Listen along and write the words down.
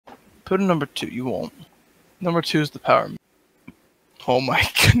Put in number 2. You won't. Number 2 is the power meter. Oh my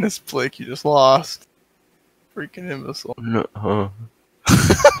goodness, Blake, you just lost. Freaking imbecile. No,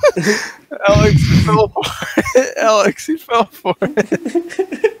 Alex, you fell for it. Alex, you fell for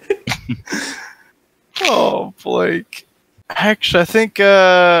it. Oh, Blake. Actually, I think,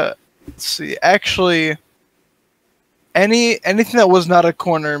 let's see. Actually, anything that was not a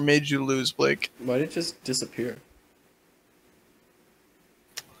corner made you lose, Blake. Why did it just disappear?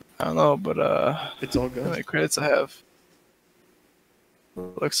 I don't know, but, It's all how good. many credits I have?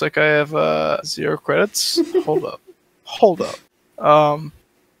 Looks like I have, 0 credits. Hold up. Hold up.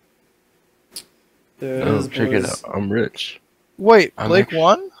 There it oh, is, check it boys. out. I'm rich. Wait, I'm Blake actually-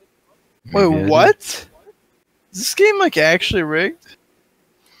 won? Wait, Maybe I did. what? Is this game, like, actually rigged?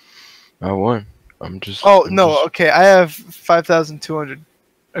 I won. I'm just. Oh, I'm no, just- okay, I have 5,200.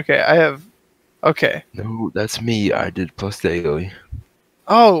 Okay, I have... Okay. No, that's me. I did plus daily.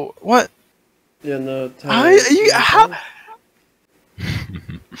 Oh, what? Yeah, no. How?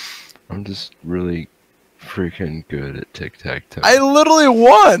 I'm just really freaking good at tic-tac-toe. I literally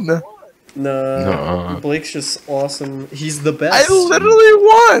won! No, Nuh-uh. Blake's just awesome. He's the best. I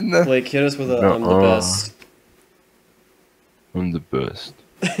literally won! Blake, hit us with a I'm the Nuh-uh. best. I'm the best.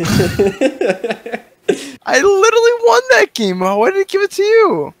 I literally won that game. Why did it give it to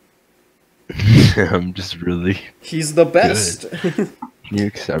you? I'm just really. He's the best. Can you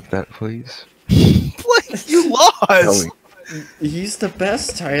accept that, please? Blake, you Tell lost! me. He's the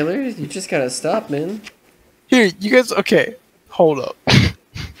best, Tyler. You just gotta stop, man. Here, you guys... Okay, hold up.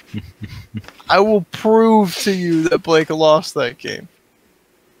 I will prove to you that Blake lost that game.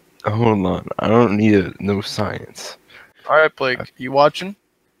 Hold on. I don't need no science. Alright, Blake, you watching?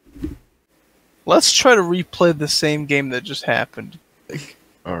 Let's try to replay the same game that just happened.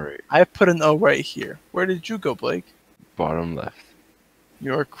 Alright. I put an O right here. Where did you go, Blake? Bottom left.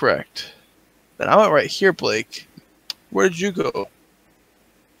 You're correct. Then I went right here, Blake. Where did you go?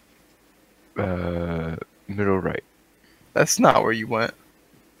 Middle right. That's not where you went.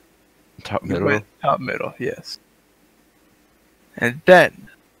 Top You middle. went top middle, yes. And then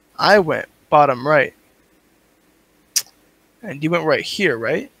I went bottom right. And you went right here,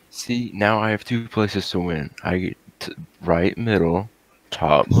 right? See, now I have 2 places to win. I get right middle,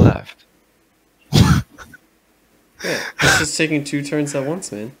 top left. Yeah, it's just taking 2 turns at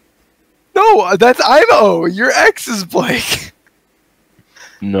once, man. No, that's I'm O. You're X is Blake.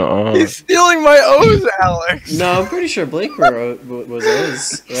 No. He's stealing my O's, Alex. No, I'm pretty sure Blake was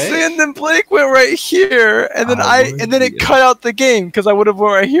his, right? And then Blake went right here, and then and then it Yeah. cut out the game because I would have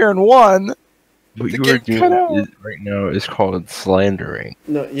went right here and won. What the you are game cut doing out. right now is called slandering.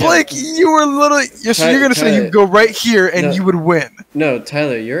 No, yeah. Blake, you were literally so you're gonna say Tyler, you go right here and no. you would win. No,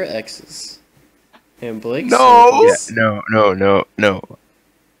 Tyler, you're X's. And Blake's No. Yeah, circles. no.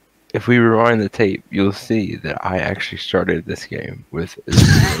 If we rewind the tape, you'll see that I actually started this game with a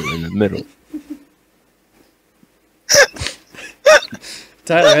 0 in the middle.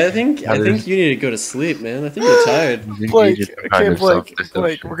 Tyler, I think Tyler's- you need to go to sleep, man. I think you're tired. He's Blake, engaged in some okay, kind of Blake,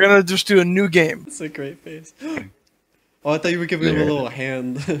 self-deception. we're gonna just do a new game. That's a great face. Oh, I thought you were giving him a There. little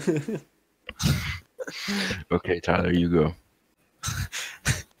hand. Okay, Tyler, you go.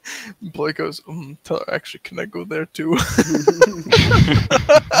 Blake goes, Tyler, actually, can I go there too?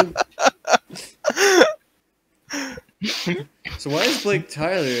 So why is Blake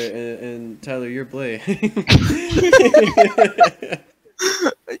Tyler and Tyler you're Blake? I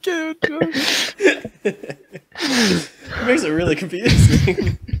can't even do it. It makes it really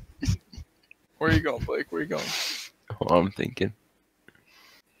confusing. Where are you going, Blake? Where are you going? Oh, I'm thinking.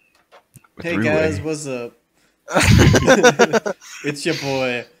 Hey Three-way. guys, what's up? It's your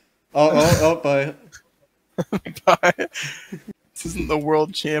boy. Oh, bye. Bye. This isn't the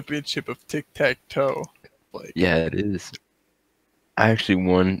world championship of tic-tac-toe. Blake. Yeah, it is. I actually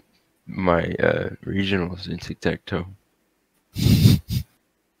won my regionals in tic-tac-toe. It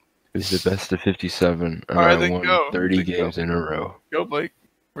was the best of 57, and Alright, I then won go. 30 Then go. games in a row. Go, Blake.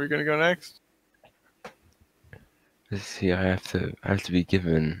 Where are you gonna go next? See, I have to be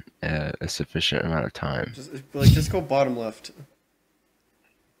given a sufficient amount of time. Just go bottom left.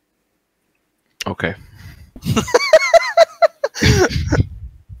 Okay.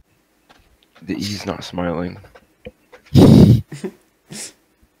 He's not smiling. It's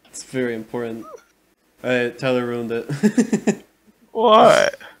very important. Alright, Tyler ruined it.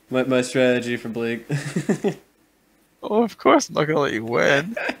 What? my strategy for Blake. Oh, of course I'm not gonna let you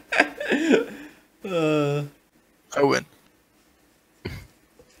win. I win.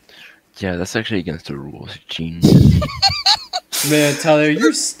 Yeah, that's actually against the rules, Gene. Man, Tyler,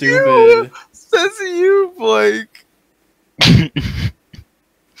 you're stupid. Says you, Blake.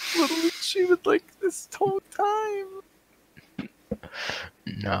 Literally you like this whole time.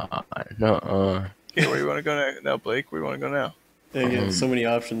 Nah. Okay, where you want to go now, Blake? Where you want to go now? Yeah, you have so many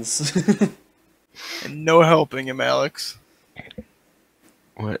options. And no helping him, Alex.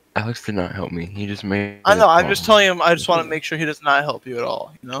 What? Alex did not help me. He just made. I know. it I'm just wrong. telling him. I just want to make sure he does not help you at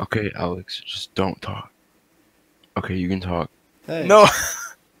all. You know? Okay, Alex, just don't talk. Okay, you can talk, Hey. No.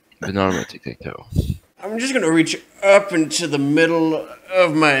 but not about tic-tac-toe. I'm just gonna reach up into the middle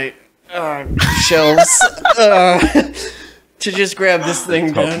of my shelves to just grab this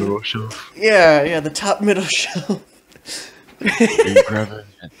thing Top down. middle shelf. Yeah, the top middle shelf. Are you grabbing?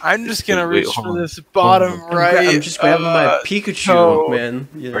 I'm just gonna Wait, reach hold for on. this bottom Hold right. I'm just grabbing my Pikachu, toe. man.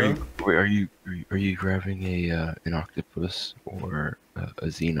 You know? Are you grabbing an octopus or a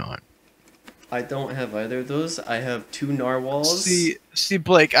xenon? I don't have either of those. I have 2 narwhals. See,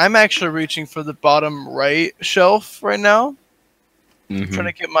 Blake. I'm actually reaching for the bottom right shelf right now. I'm trying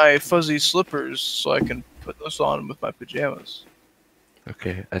to get my fuzzy slippers so I can put those on with my pajamas.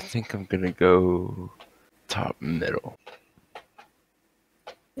 Okay, I think I'm gonna go top middle.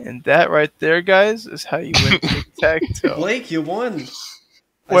 And that right there, guys, is how you win tic-tac-toe. Blake, you won.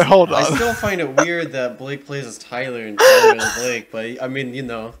 Wait, hold on. I still find it weird that Blake plays as Tyler and Tyler as Blake, but I mean, you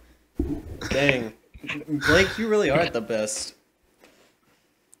know, dang, Blake, you really are the best.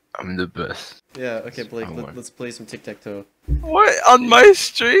 I'm the best. Yeah. Okay, Blake, I won. let's play some tic-tac-toe. What? On my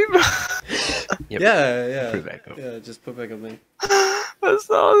stream? Yep. Yeah. Put it back up. Yeah, just put back up there. That's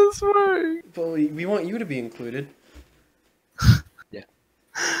not how this works. But we want you to be included.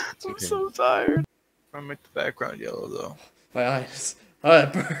 It's I'm okay. so tired. I'll make the background yellow, though. My eyes. Oh,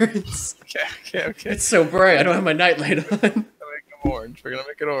 it burns. Okay. It's so bright. I don't have my nightlight on. We're gonna make them orange. We're gonna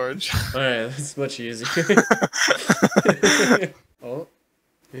make it orange. Alright, that's much easier. Oh,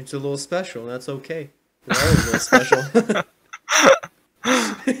 it's a little special. That's okay. We're always a little special.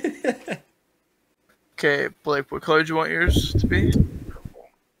 Okay, Blake, what color do you want yours to be?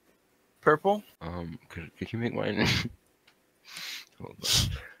 Purple? Could you make mine? Hold on.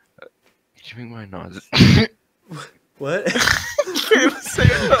 Could you make mine not? What? Can't even say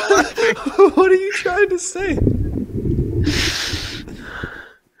it without laughing. What are you trying to say?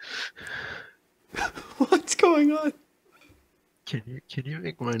 What's going on? Can you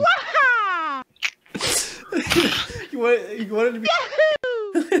make mine? You wanted to be.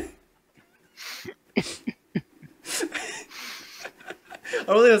 I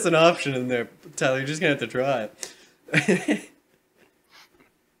don't think that's an option in there, Tyler. You're just gonna have to try it.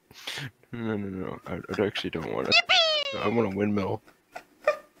 No. I actually don't want to. I want a windmill.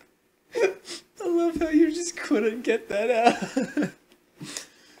 I love how you just couldn't get that out.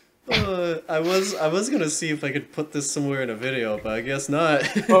 I was gonna see if I could put this somewhere in a video, but I guess not.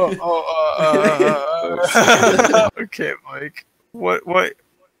 Okay, Mike. What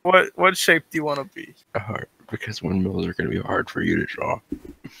shape do you want to be? A heart, because windmills are gonna be hard for you to draw.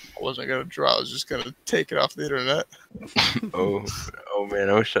 I wasn't gonna draw. I was just gonna take it off the internet. Oh man,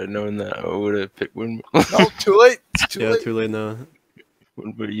 I wish I'd known that. I would have picked windmill. No, too late. It's too late. Too late now. What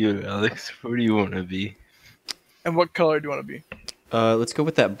about you, Alex? What do you want to be? And what color do you want to be? Let's go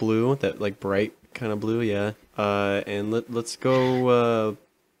with that blue, that like bright kind of blue, yeah. And let's go.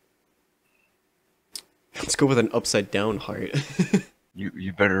 Let's go with an upside down heart.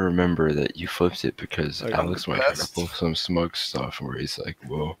 You better remember that you flipped it because I'm Alex the might try to best. pull some smug stuff where he's like,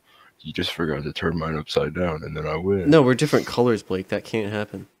 "Well, you just forgot to turn mine upside down, and then I win." No, we're different colors, Blake. That can't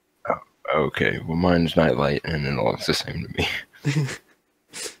happen. Okay, well, mine's nightlight, and it all looks the same to me.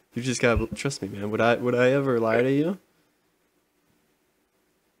 You just gotta trust me, man. Would I ever lie to you?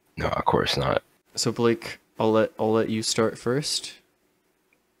 No, of course not. So Blake, I'll let you start first.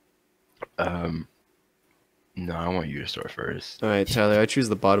 No, I want you to start first. All right, Tyler. I choose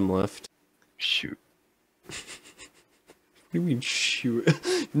the bottom left. Shoot. What do you mean shoot?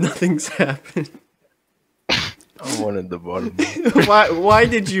 Nothing's happened. I wanted the bottom. Why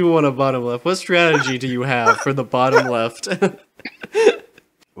did you want a bottom left? What strategy do you have for the bottom left?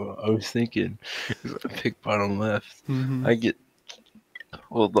 Well, I was thinking, if I pick bottom left, Mhm. I get.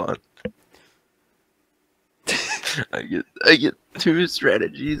 Hold on. I get 2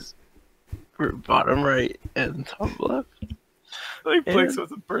 strategies for bottom right and top left. Like Blake's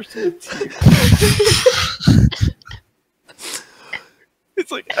with a burst of teeth.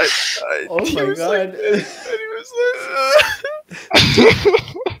 It's like Oh he my was God. Like this, and he was like,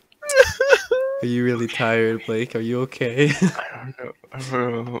 Are you really tired, Blake? Are you okay? I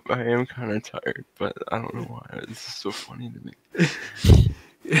don't know. I am kind of tired, but I don't know why. This is so funny to me.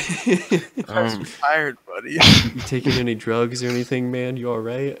 I'm tired, buddy. You taking any drugs or anything, man? You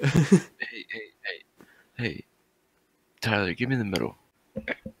alright? Hey, Tyler, give me the middle.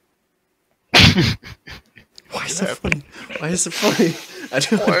 is it funny? Why is it funny? I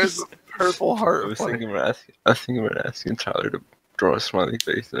don't Why is the purple heart I was funny? thinking about asking Tyler to draw a smiley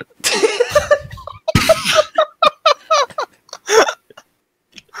face. In it.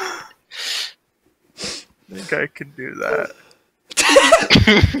 I think I can do that.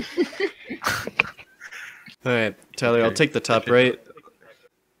 Alright, Tyler, I'll Okay. take the top right.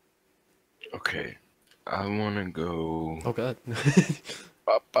 Okay, I want to go. Oh god.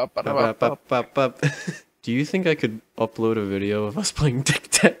 Bop, bop, bada, Bop, bop, bop, bop, bop. Do you think I could upload a video of us playing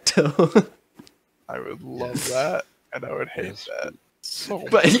tic-tac-toe? I would love that, and I would hate Yes, that so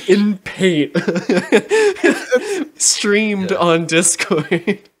But much. in paint. Streamed Yeah. on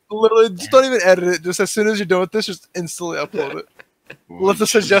Discord. Literally, just don't even edit it. Just as soon as you're done with this, just instantly upload it. Let the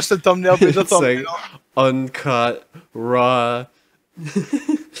suggested thumbnail be the It's like thumbnail. uncut, raw,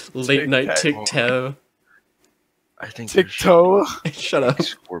 late night Tic-tac. tic-tac. I think there should Tic-toe. Shut up. be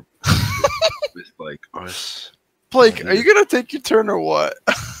score with like us. Blake, are you gonna take your turn or what?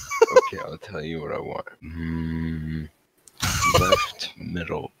 Okay, I'll tell you what I want. Left,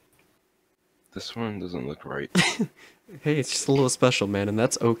 middle. This one doesn't look right. Hey, it's just a little special, man, and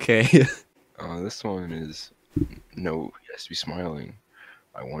that's okay. This one is no. He has to be smiling.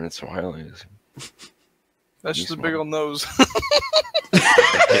 I wanted smiling. That's You just a big old nose.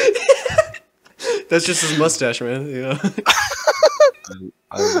 That's just his mustache, man. You know?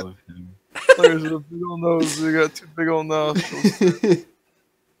 I love him. There's a big old nose. You got two big old nostrils.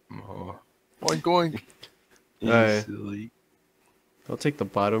 Oh, Oink oink. he's Alright. silly. I'll take the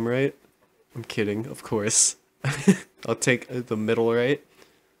bottom right. I'm kidding, of course. I'll take the middle right.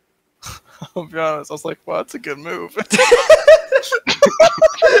 I'll be honest. I was like, wow, that's a good move.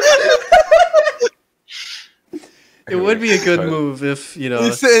 It would be a good Tyler- move if, you he,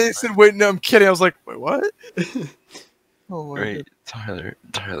 know. said, wait, no, I'm kidding. I was like, wait, what? Oh my Right, god.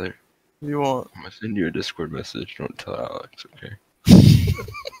 Tyler. What do you want? I'm gonna send you a Discord message. Don't tell Alex, okay?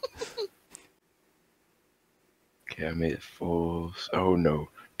 Okay, I made it full. Oh no,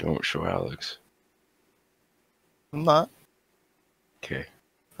 don't show Alex. I'm not. Okay.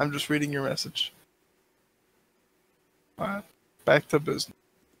 I'm just reading your message. Alright. Back to business.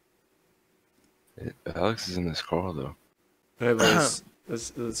 Alex is in this call though. Alright, boys.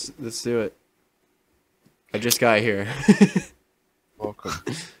 Let's do it. I just got here. Welcome.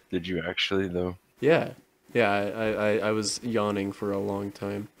 Did you actually though? Yeah. Yeah, I was yawning for a long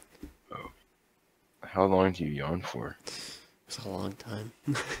time. How long do you yawn for? It was a long time.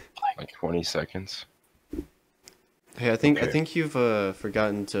 Like 20 seconds? Hey, I think Okay. you've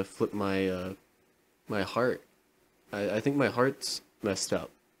forgotten to flip my my heart. I think my heart's messed up.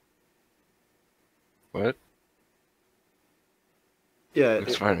 What? Yeah.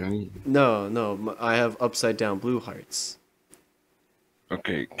 Looks fine to me. No, I have upside down blue hearts.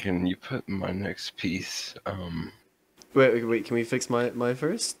 Okay, can you put my next piece, Wait, can we fix my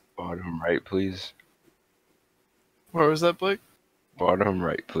first? bottom right, please? Where was that, Blake? Bottom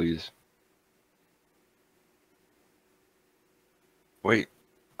right, please. Wait,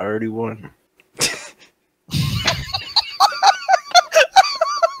 I already won.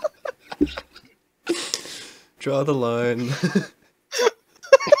 Draw the line.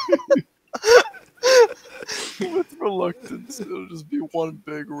 With reluctance, it'll just be one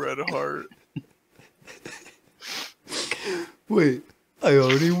big red heart. Wait, I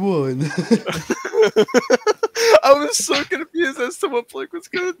already won. I was so confused as to what Blake was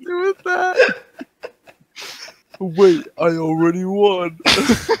gonna do with that. Wait, I already won.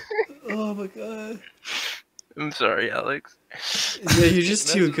 Oh my god. I'm sorry, Alex. Yeah, you're just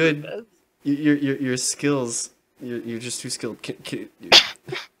too good. Your skills. You're just too skilled. Can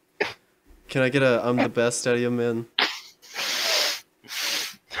I get a I'm the best out of you, man?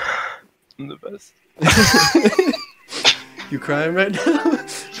 I'm the best. You crying right now?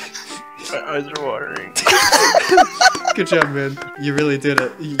 My eyes are watering. Good job, man. You really did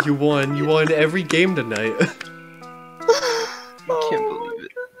it. You won. You won every game tonight. I can't